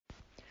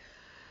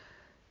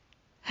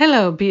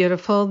Hello,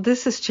 beautiful.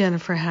 This is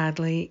Jennifer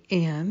Hadley,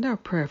 and our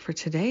prayer for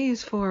today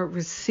is for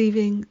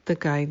receiving the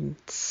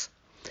guidance.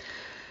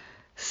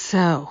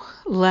 So,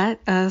 let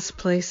us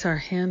place our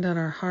hand on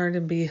our heart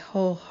and be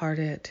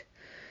wholeheartedly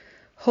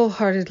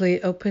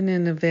open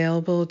and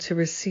available to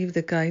receive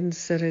the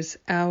guidance that is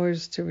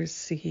ours to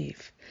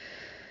receive.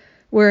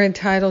 We're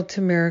entitled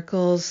to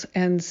miracles,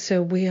 and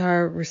so we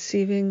are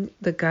receiving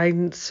the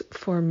guidance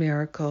for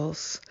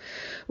miracles.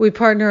 We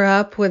partner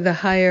up with the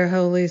higher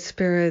Holy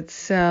Spirit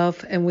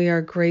self, and we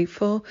are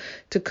grateful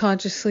to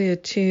consciously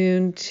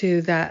attune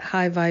to that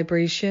high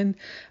vibration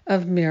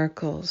of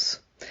miracles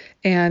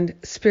and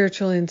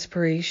spiritual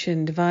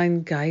inspiration,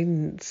 divine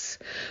guidance.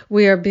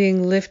 We are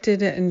being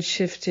lifted and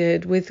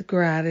shifted with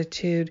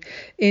gratitude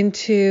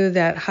into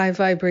that high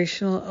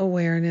vibrational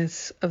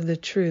awareness of the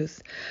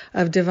truth,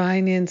 of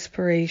divine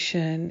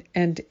inspiration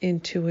and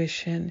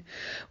intuition.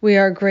 We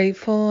are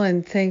grateful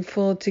and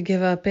thankful to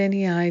give up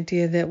any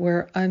idea that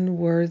we're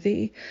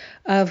unworthy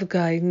of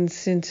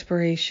guidance,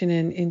 inspiration,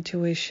 and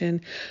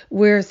intuition.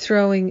 We're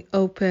throwing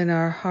open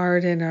our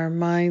heart and our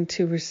mind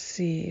to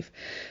receive.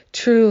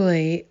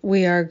 Truly,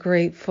 we are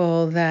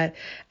grateful that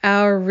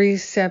our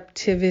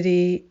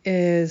receptivity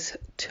is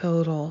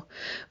total.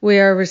 We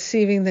are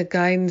receiving the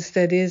guidance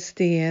that is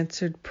the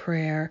answered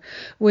prayer.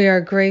 We are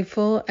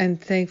grateful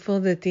and thankful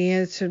that the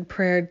answered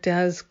prayer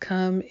does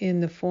come in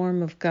the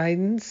form of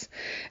guidance.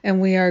 And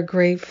we are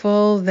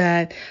grateful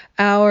that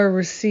our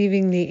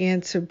receiving the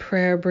answered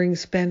prayer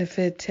brings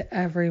benefit to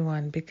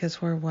everyone because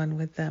we're one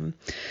with them.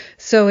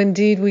 So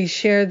indeed, we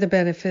share the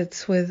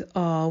benefits with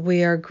all.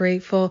 We are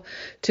grateful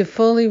to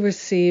fully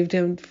receive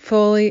and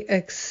fully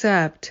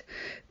accept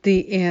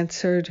the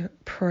answered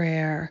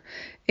prayer.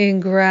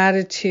 In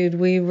gratitude,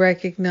 we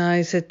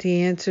recognize that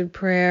the answered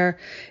prayer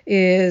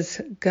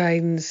is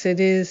guidance, it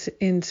is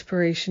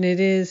inspiration, it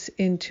is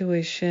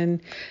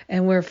intuition,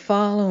 and we're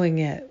following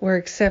it, we're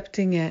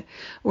accepting it,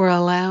 we're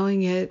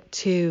allowing it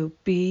to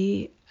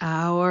be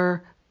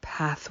our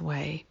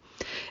pathway.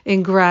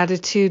 In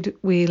gratitude,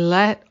 we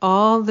let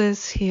all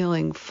this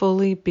healing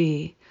fully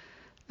be,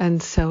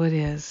 and so it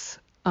is.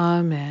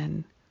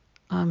 Amen.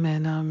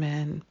 Amen.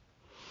 Amen.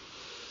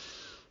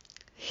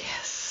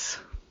 Yes.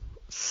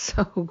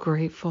 So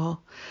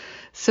grateful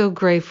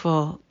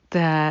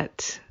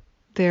that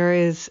there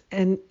is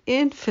an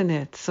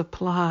infinite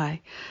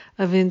supply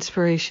of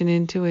inspiration,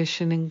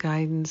 intuition, and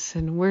guidance,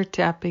 and we're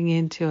tapping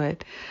into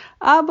it.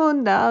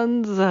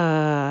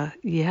 Abundanza.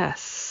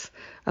 Yes.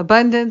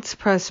 Abundance,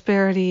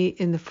 prosperity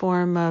in the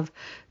form of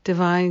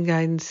divine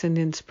guidance and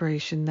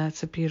inspiration.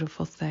 That's a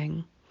beautiful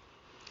thing.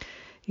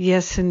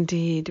 Yes,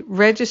 indeed.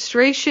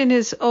 Registration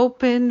is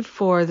open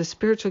for the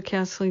Spiritual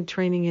Counseling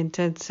Training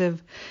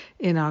Intensive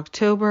in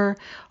October.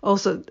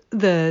 Also,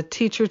 the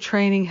teacher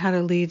training, How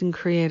to Lead and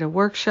Create a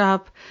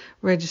Workshop.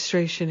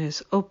 Registration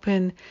is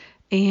open.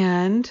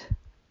 And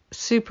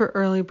Super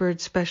Early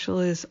Bird Special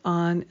is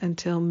on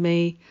until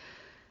May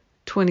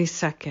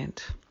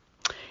 22nd.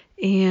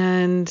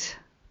 And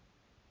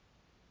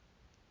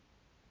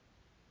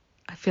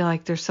I feel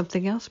like there's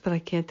something else, but I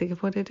can't think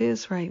of what it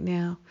is right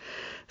now.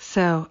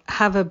 So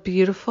have a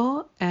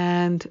beautiful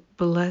and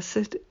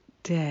blessed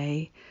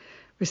day,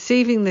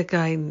 receiving the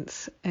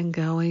guidance and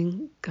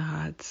going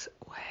God's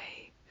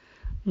way.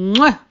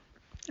 Mwah!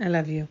 I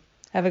love you.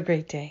 Have a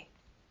great day.